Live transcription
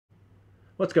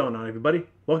What's going on, everybody?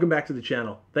 Welcome back to the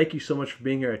channel. Thank you so much for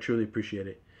being here. I truly appreciate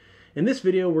it. In this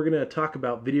video, we're going to talk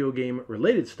about video game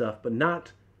related stuff, but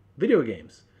not video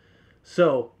games.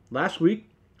 So last week,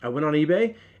 I went on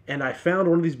eBay and I found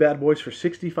one of these bad boys for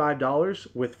 $65.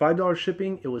 With $5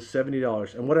 shipping, it was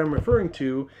 $70. And what I'm referring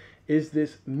to is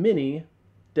this mini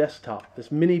desktop,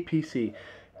 this mini PC.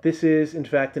 This is, in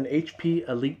fact, an HP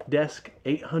EliteDesk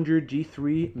 800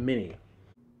 G3 Mini.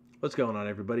 What's going on,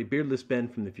 everybody? Beardless Ben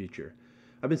from the future.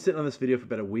 I've been sitting on this video for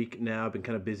about a week now. I've been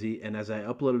kind of busy, and as I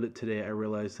uploaded it today, I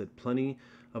realized that plenty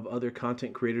of other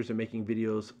content creators are making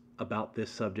videos about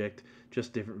this subject,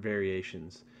 just different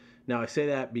variations. Now, I say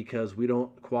that because we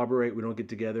don't cooperate, we don't get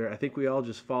together. I think we all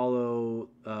just follow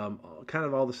kind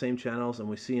of all the same channels, and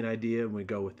we see an idea and we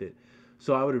go with it.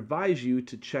 So I would advise you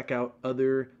to check out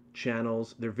other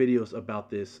channels, their videos about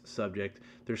this subject.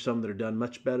 There's some that are done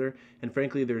much better, and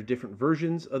frankly there are different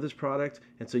versions of this product,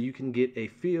 and so you can get a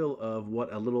feel of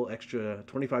what a little extra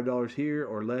 $25 here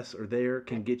or less or there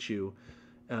can get you,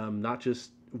 not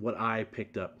just what I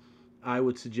picked up. I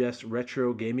would suggest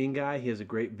Retrobengaming guy. He has a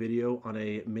great video on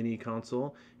a mini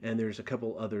console, and there's a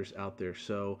couple others out there,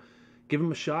 so give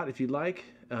him a shot if you'd like.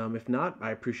 If not,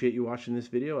 I appreciate you watching this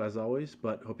video as always,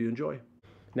 but hope you enjoy.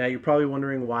 Now you're probably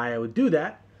wondering why I would do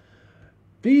that.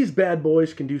 These bad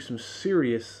boys can do some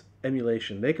serious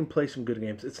emulation. They can play some good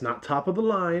games. It's not top of the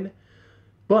line,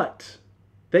 but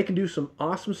they can do some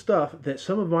awesome stuff that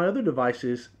some of my other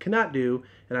devices cannot do,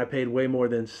 and I paid way more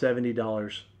than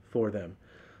 $70 for them.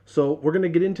 So we're going to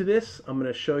get into this. I'm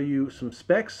going to show you some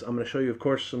specs. I'm going to show you, of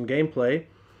course, some gameplay.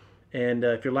 And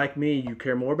if you're like me, you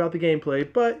care more about the gameplay,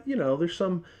 but, you know, there's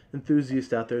some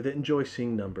enthusiasts out there that enjoy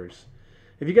seeing numbers.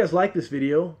 If you guys like this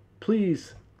video,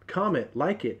 please comment,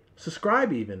 like it,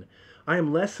 subscribe even. I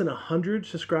am less than 100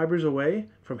 subscribers away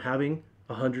from having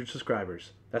 100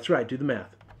 subscribers. That's right, do the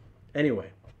math.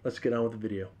 Anyway, let's get on with the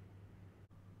video.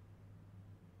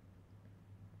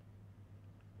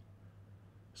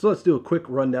 So let's do a quick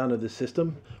rundown of the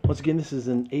system. Once again, this is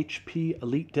an HP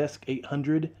EliteDesk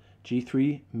 800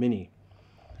 G3 Mini.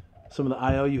 Some of the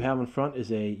I/O you have in front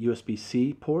is a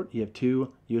USB-C port. You have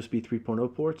two USB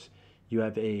 3.0 ports. You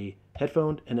have a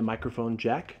headphone and a microphone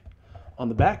jack. On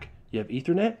the back, you have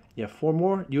Ethernet. You have 4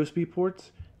 more USB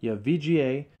ports. You have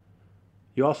VGA.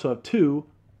 You also have 2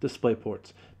 display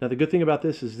ports. Now, the good thing about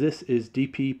this is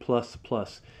DP++.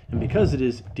 And because it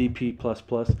is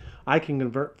DP++, I can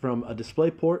convert from a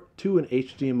display port to an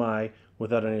HDMI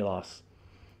without any loss.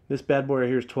 This bad boy right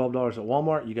here is $12 at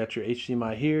Walmart. You got your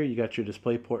HDMI here. You got your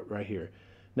display port right here.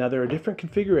 Now, there are different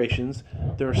configurations.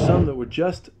 There are some that were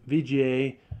just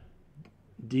VGA,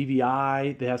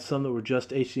 DVI, they have some that were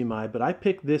just HDMI, but I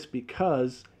picked this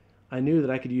because I knew that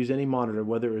I could use any monitor,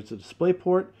 whether it's a display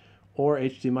port or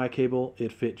HDMI cable.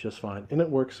 It fit just fine, and it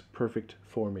works perfect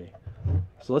for me.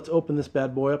 So let's open this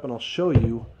bad boy up and I'll show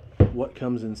you what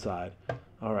comes inside.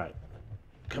 All right,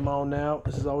 come on now.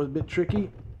 This is always a bit tricky.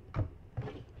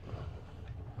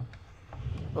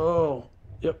 Oh,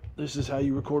 yep, this is how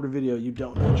you record a video. You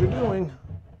don't know what you're doing.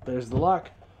 There's the lock.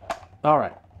 All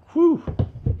right, whew.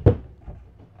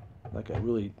 Like a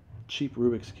really cheap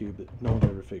Rubik's Cube that no one can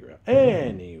ever figure out.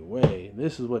 Anyway,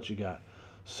 this is what you got.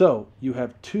 So you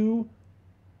have 2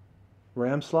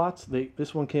 RAM slots.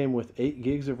 This one came with 8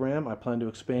 gigs of RAM. I plan to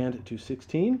expand to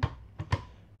 16.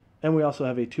 And we also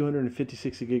have a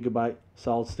 256 gigabyte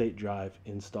solid state drive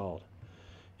installed.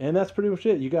 And that's pretty much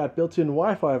it. You got built-in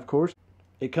Wi-Fi, of course.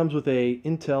 It comes with a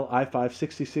Intel i5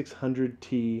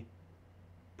 6600T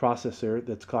processor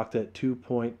that's clocked at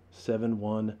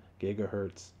 2.71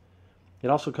 gigahertz. It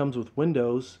also comes with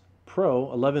Windows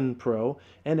Pro, 11 Pro,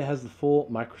 and it has the full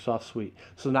Microsoft suite.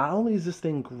 So not only is this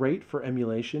thing great for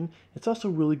emulation, it's also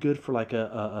really good for like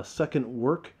a second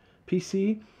work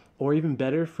PC, or even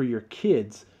better for your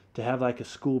kids to have like a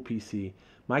school PC.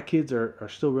 My kids are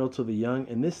still relatively young,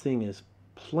 and this thing is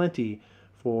plenty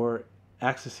for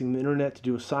accessing the internet to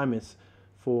do assignments,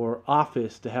 for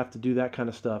Office to have to do that kind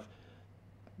of stuff.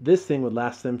 This thing would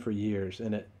last them for years,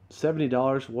 and at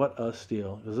 $70, what a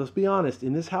steal. Because let's be honest,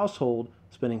 in this household,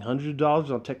 spending hundreds of dollars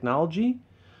on technology,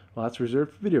 well, that's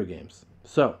reserved for video games.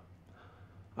 So,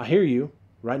 I hear you.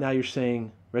 Right now you're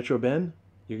saying, Retro Ben,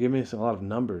 you're giving us a lot of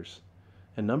numbers.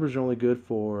 And numbers are only good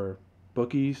for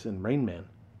bookies and Rain Man.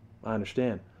 I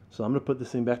understand. So I'm going to put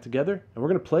this thing back together, and we're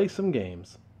going to play some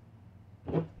games.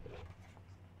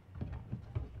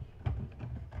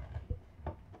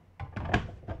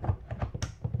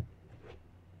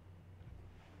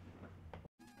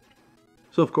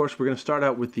 So of course we're going to start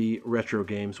out with the retro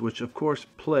games, which of course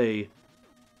play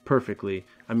perfectly.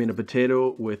 I mean, a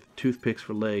potato with toothpicks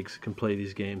for legs can play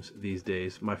these games these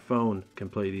days. My phone can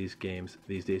play these games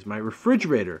these days. My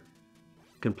refrigerator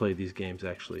can play these games,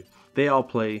 actually. They all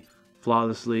play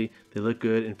flawlessly. They look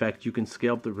good. In fact, you can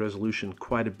scale up the resolution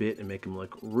quite a bit and make them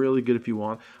look really good if you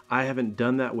want. I haven't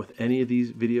done that with any of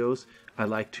these videos. I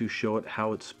like to show it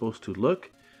how it's supposed to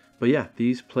look. But yeah,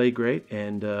 these play great,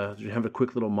 and you have a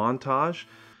quick little montage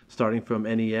starting from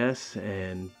NES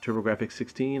and TurboGrafx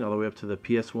 16 all the way up to the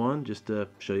PS1 just to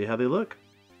show you how they look.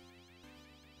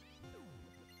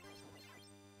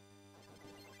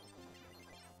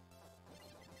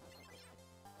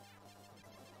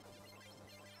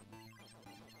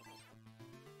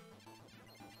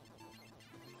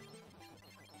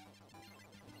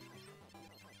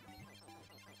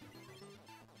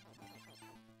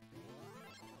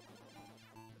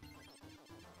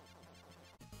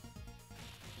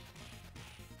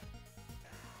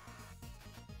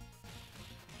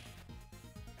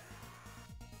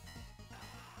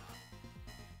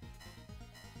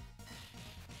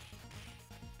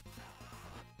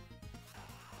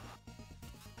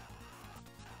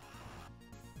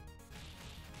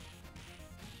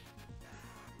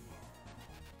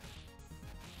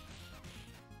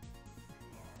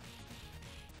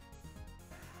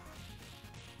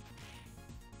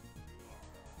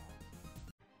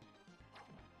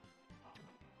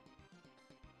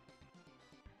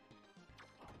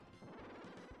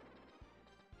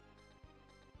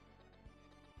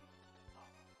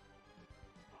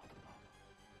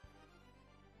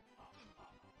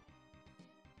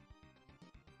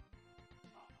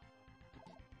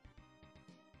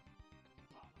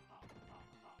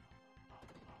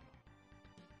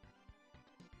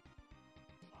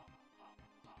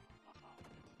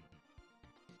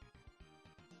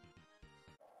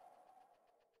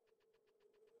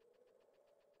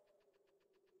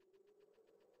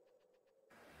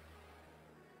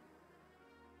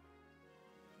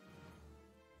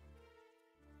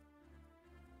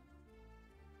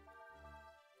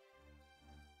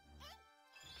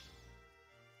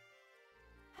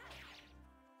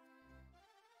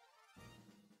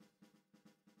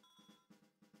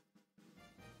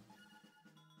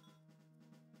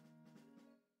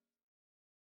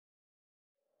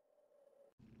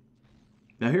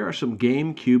 Now here are some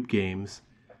GameCube games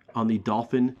on the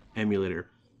Dolphin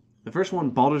emulator. The first one,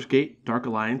 Baldur's Gate Dark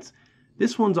Alliance.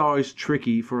 This one's always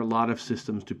tricky for a lot of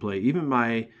systems to play. Even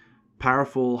my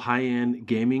powerful high-end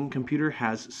gaming computer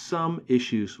has some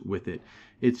issues with it.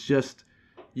 It's just,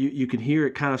 you can hear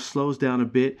it kind of slows down a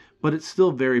bit, but it's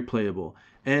still very playable.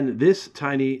 And this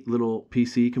tiny little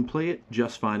PC can play it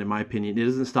just fine in my opinion. It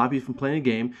doesn't stop you from playing a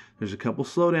game. There's a couple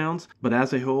slowdowns, but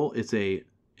as a whole, it's a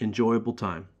enjoyable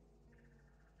time.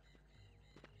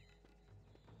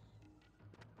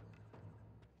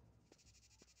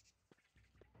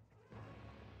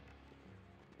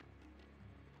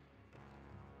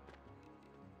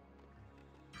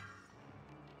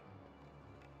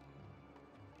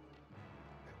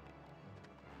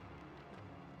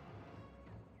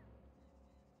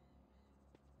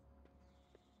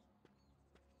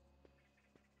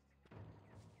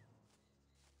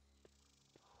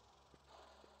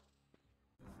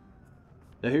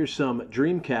 Now here's some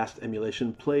Dreamcast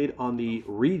emulation played on the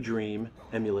Redream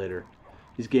emulator.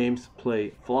 These games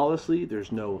play flawlessly.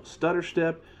 There's no stutter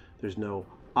step. There's no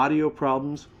audio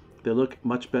problems. They look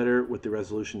much better with the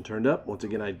resolution turned up. Once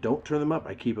again, I don't turn them up.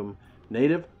 I keep them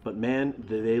native, but man,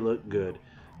 they look good.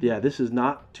 Yeah, this is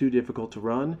not too difficult to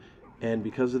run, and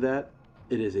because of that,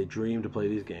 it is a dream to play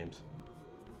these games.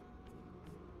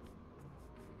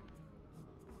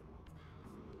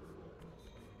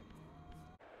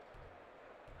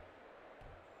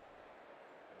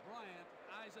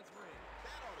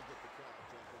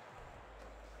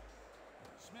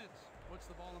 Puts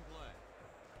the ball in play.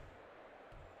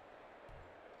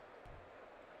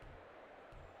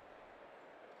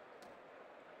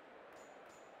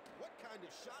 What kind of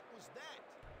shot was that?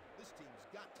 This team's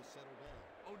got to settle down.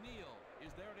 O'Neal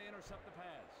is there to intercept the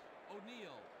pass.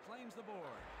 O'Neal claims the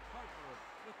board. Hartford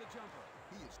with the jumper.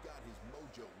 He has got his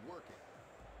mojo working.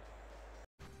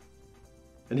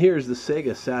 And here's the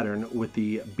Sega Saturn with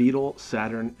the Beetle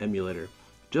Saturn emulator.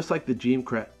 Just like the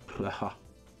Dreamcast,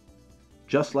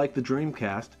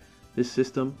 this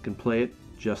system can play it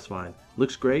just fine.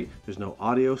 Looks great. There's no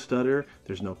audio stutter.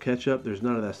 There's no catch-up. There's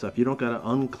none of that stuff. You don't got to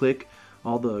unclick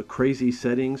all the crazy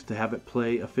settings to have it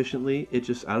play efficiently. It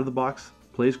just, out of the box,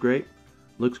 plays great.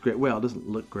 Looks great. Well, it doesn't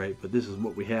look great, but this is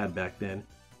what we had back then.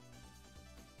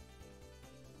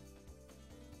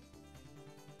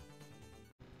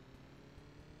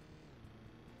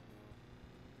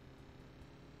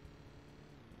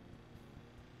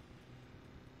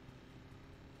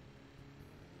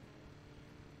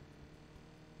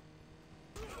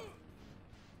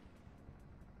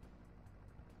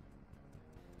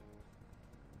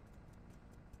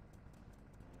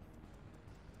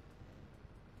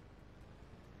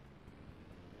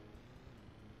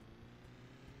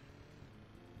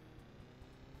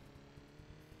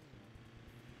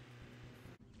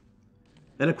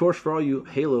 And of course, for all you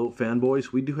Halo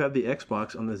fanboys, we do have the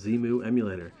Xbox on the XEMU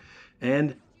emulator.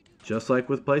 And just like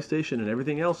with PlayStation and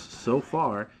everything else so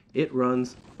far, it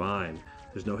runs fine.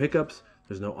 There's no hiccups,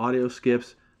 there's no audio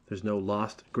skips, there's no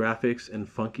lost graphics and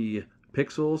funky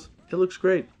pixels. It looks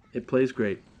great. It plays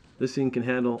great. This thing can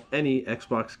handle any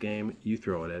Xbox game you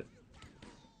throw at it.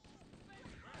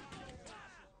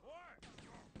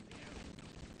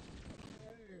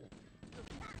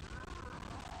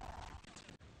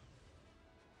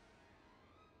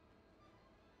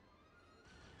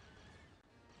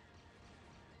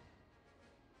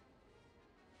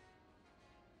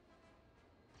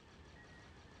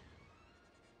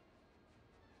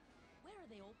 Where are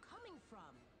they all coming from?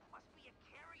 Must be a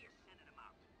carrier sending them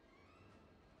out.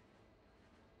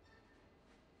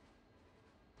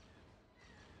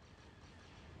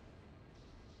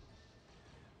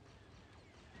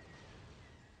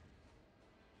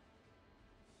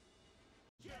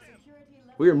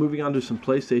 We are moving on to some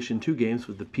PlayStation 2 games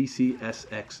with the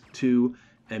PCSX2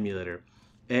 emulator.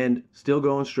 And still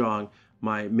going strong.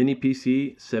 My mini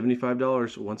PC,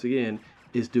 $75 once again,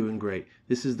 is doing great.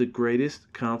 This is the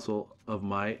greatest console of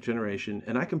my generation,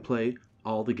 and I can play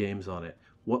all the games on it.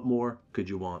 What more could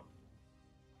you want?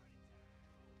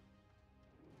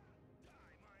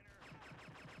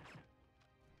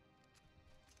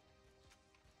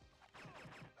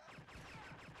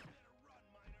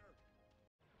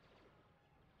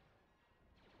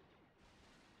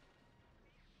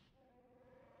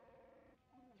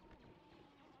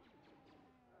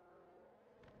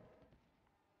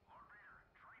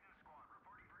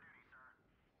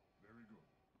 Very good.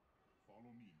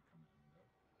 Follow me, Commander.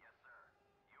 Yes, sir.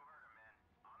 You heard him, man.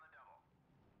 On the double.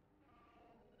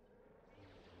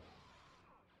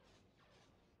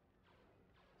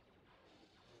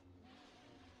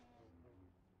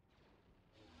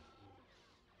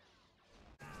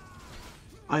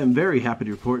 I am very happy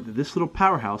to report that this little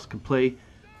powerhouse can play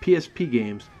PSP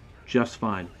games just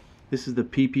fine. This is the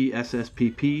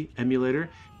PPSSPP emulator,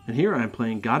 and here I am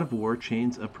playing God of War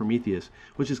Chains of Prometheus,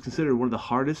 which is considered one of the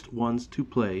hardest ones to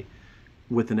play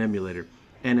with an emulator.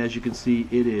 And as you can see,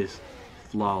 it is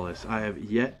flawless. I have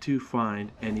yet to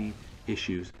find any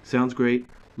issues. Sounds great,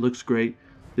 looks great.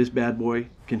 This bad boy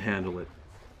can handle it.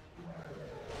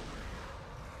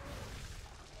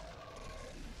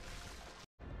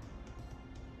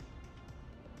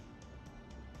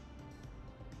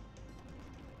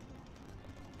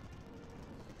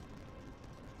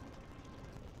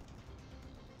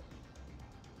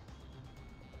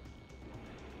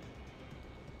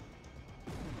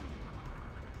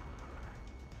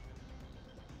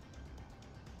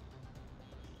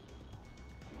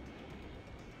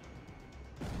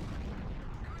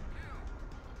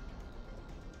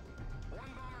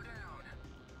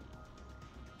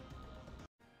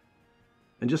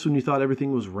 And just when you thought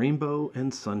everything was rainbow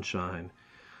and sunshine,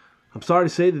 I'm sorry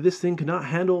to say that this thing cannot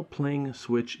handle playing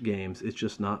Switch games. It's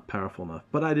just not powerful enough.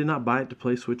 But I did not buy it to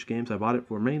play Switch games. I bought it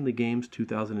for mainly games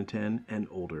 2010 and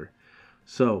older.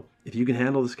 So if you can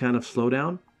handle this kind of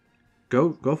slowdown,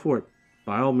 go for it.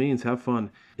 By all means, have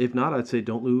fun. If not, I'd say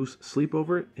don't lose sleep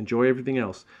over it. Enjoy everything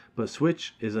else. But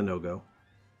Switch is a no-go.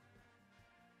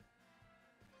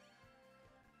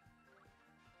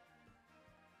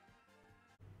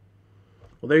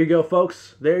 Well, there you go,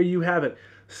 folks. There you have it.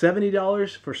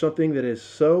 $70 for something that is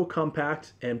so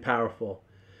compact and powerful.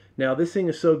 Now, this thing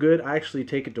is so good, I actually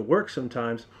take it to work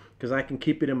sometimes because I can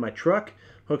keep it in my truck,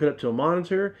 hook it up to a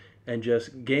monitor, and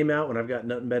just game out when I've got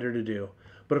nothing better to do.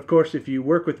 But of course, if you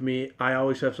work with me, I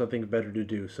always have something better to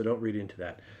do, so don't read into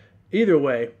that. Either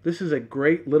way, this is a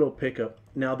great little pickup.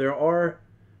 Now, there are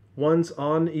ones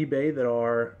on eBay that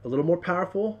are a little more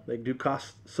powerful. They do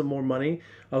cost some more money.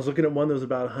 I was looking at one that was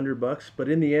about $100, but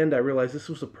in the end I realized this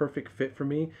was a perfect fit for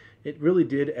me. It really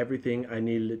did everything I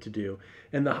needed it to do.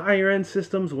 And the higher end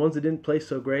systems, ones that didn't play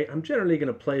so great, I'm generally going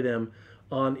to play them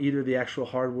on either the actual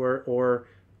hardware or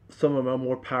some of my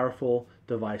more powerful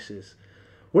devices.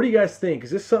 What do you guys think?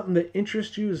 Is this something that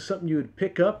interests you? Is this something you would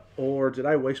pick up, or did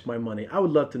I waste my money? I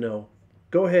would love to know.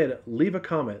 Go ahead, leave a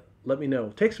comment. Let me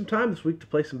know. Take some time this week to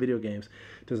play some video games.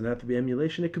 It doesn't have to be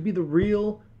emulation. It could be the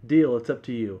real deal. It's up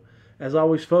to you. As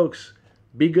always, folks,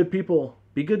 be good people,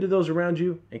 be good to those around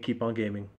you, and keep on gaming.